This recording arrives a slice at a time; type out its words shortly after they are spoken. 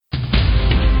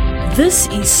This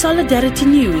is Solidarity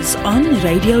News on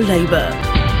Radio Labour.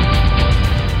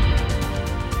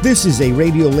 This is a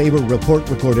Radio Labour report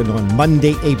recorded on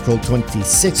Monday, April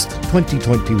 26,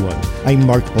 2021. I'm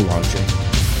Mark Boulanger.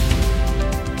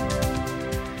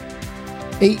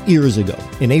 8 years ago,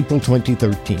 in April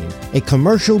 2013, a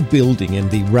commercial building in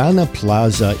the Rana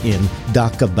Plaza in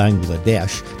Dhaka,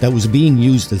 Bangladesh, that was being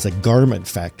used as a garment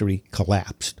factory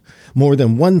collapsed. More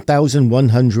than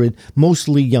 1,100,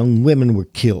 mostly young women, were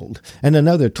killed, and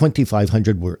another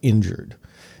 2,500 were injured.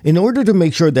 In order to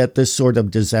make sure that this sort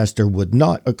of disaster would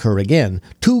not occur again,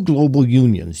 two global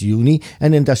unions, UNI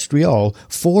and IndustriALL,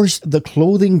 forced the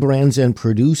clothing brands and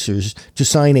producers to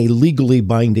sign a legally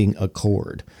binding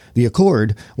accord. The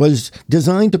accord was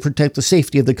designed to protect the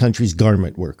safety of the country's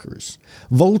garment workers.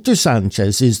 Walter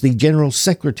Sanchez is the General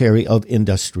Secretary of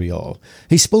IndustriALL.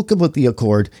 He spoke about the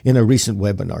accord in a recent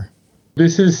webinar.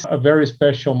 This is a very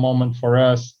special moment for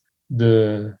us,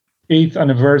 the 8th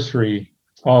anniversary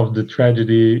of the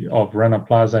tragedy of Rana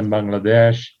Plaza in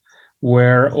Bangladesh,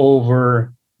 where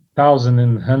over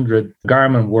 1,100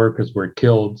 garment workers were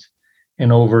killed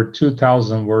and over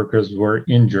 2,000 workers were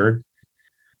injured.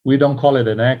 We don't call it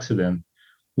an accident.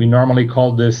 We normally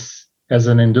call this as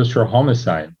an industrial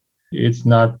homicide. It's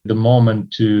not the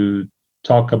moment to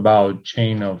talk about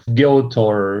chain of guilt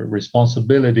or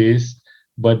responsibilities,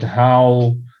 but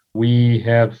how we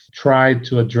have tried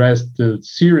to address the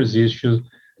serious issues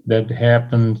that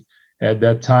happened at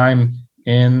that time.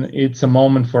 And it's a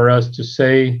moment for us to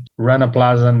say, Rana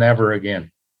Plaza, never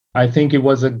again. I think it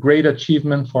was a great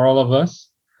achievement for all of us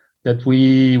that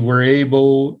we were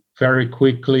able very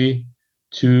quickly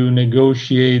to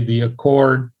negotiate the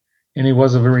accord. And it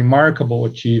was a very remarkable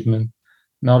achievement,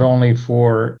 not only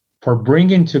for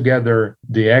bringing together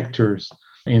the actors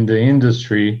in the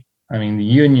industry, the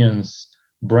unions,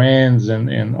 brands,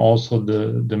 and also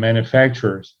the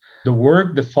manufacturers. The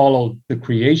work that followed the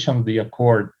creation of the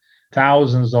accord,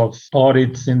 thousands of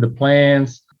audits in the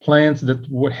plants that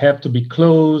would have to be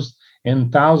closed,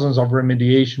 and thousands of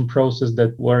remediation processes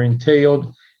that were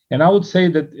entailed. And I would say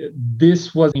that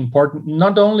this was important,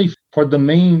 not only for the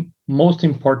most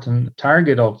important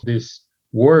target of this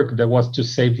work, that was to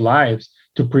save lives,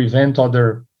 to prevent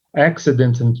other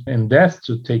accidents and deaths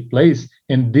to take place.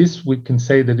 And this, we can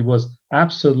say that it was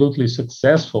absolutely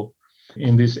successful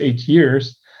in these 8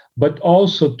 years, but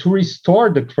also to restore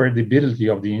the credibility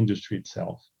of the industry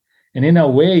itself. And in a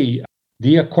way,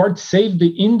 the accord saved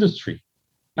the industry.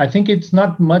 I think it's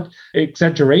not much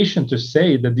exaggeration to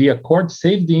say that the accord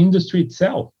saved the industry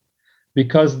itself,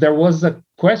 because there was a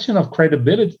question of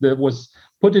credibility that was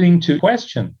put into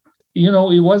question.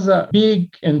 It was a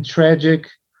big and tragic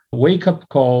wake-up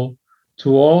call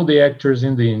to all the actors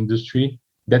in the industry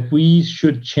that we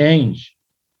should change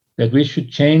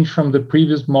from the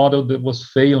previous model that was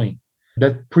failing.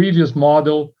 That previous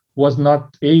model was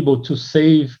not able to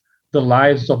save the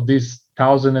lives of these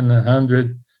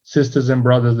 1,100 sisters and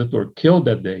brothers that were killed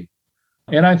that day.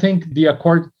 And I think the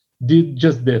accord did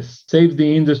just this, save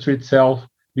the industry itself,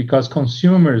 because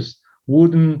consumers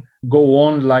wouldn't go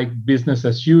on like business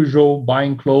as usual,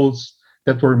 buying clothes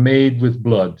that were made with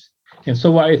blood. And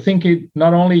so I think it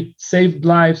not only saved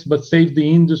lives, but saved the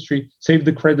industry, saved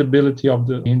the credibility of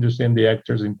the industry and the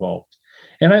actors involved.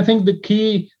 And I think the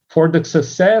key for the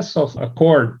success of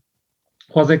Accord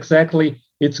was exactly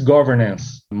its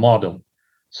governance model.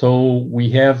 So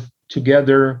we have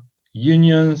together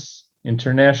unions,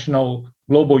 international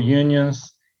global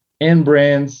unions, and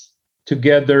brands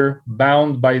together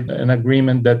bound by an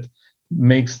agreement that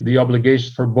makes the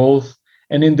obligation for both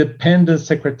an independent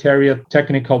secretariat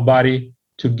technical body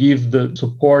to give the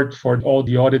support for all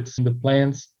the audits in the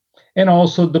plants, and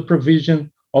also the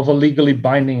provision of a legally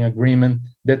binding agreement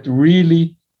that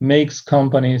really makes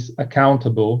companies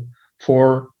accountable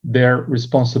for their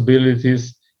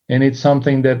responsibilities. And it's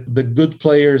something that the good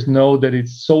players know that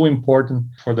it's so important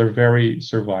for their very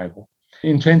survival.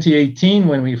 In 2018,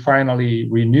 when we finally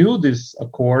renewed this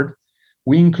accord,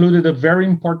 we included a very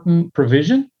important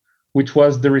provision, which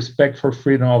was the respect for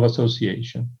freedom of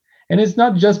association. And it's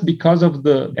not just because of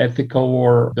the ethical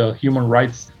or the human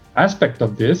rights aspect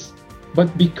of this,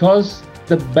 but because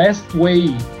the best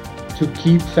way to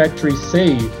keep factories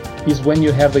safe is when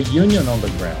you have a union on the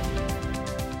ground.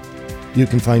 You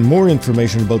can find more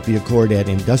information about the Accord at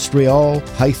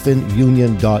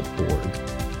industrial-union.org.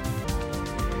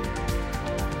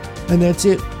 And that's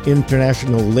it.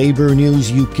 International labor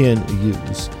news you can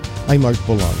use. I'm Mark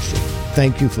Boulanger.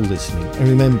 Thank you for listening. And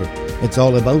remember, it's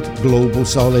all about global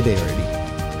solidarity.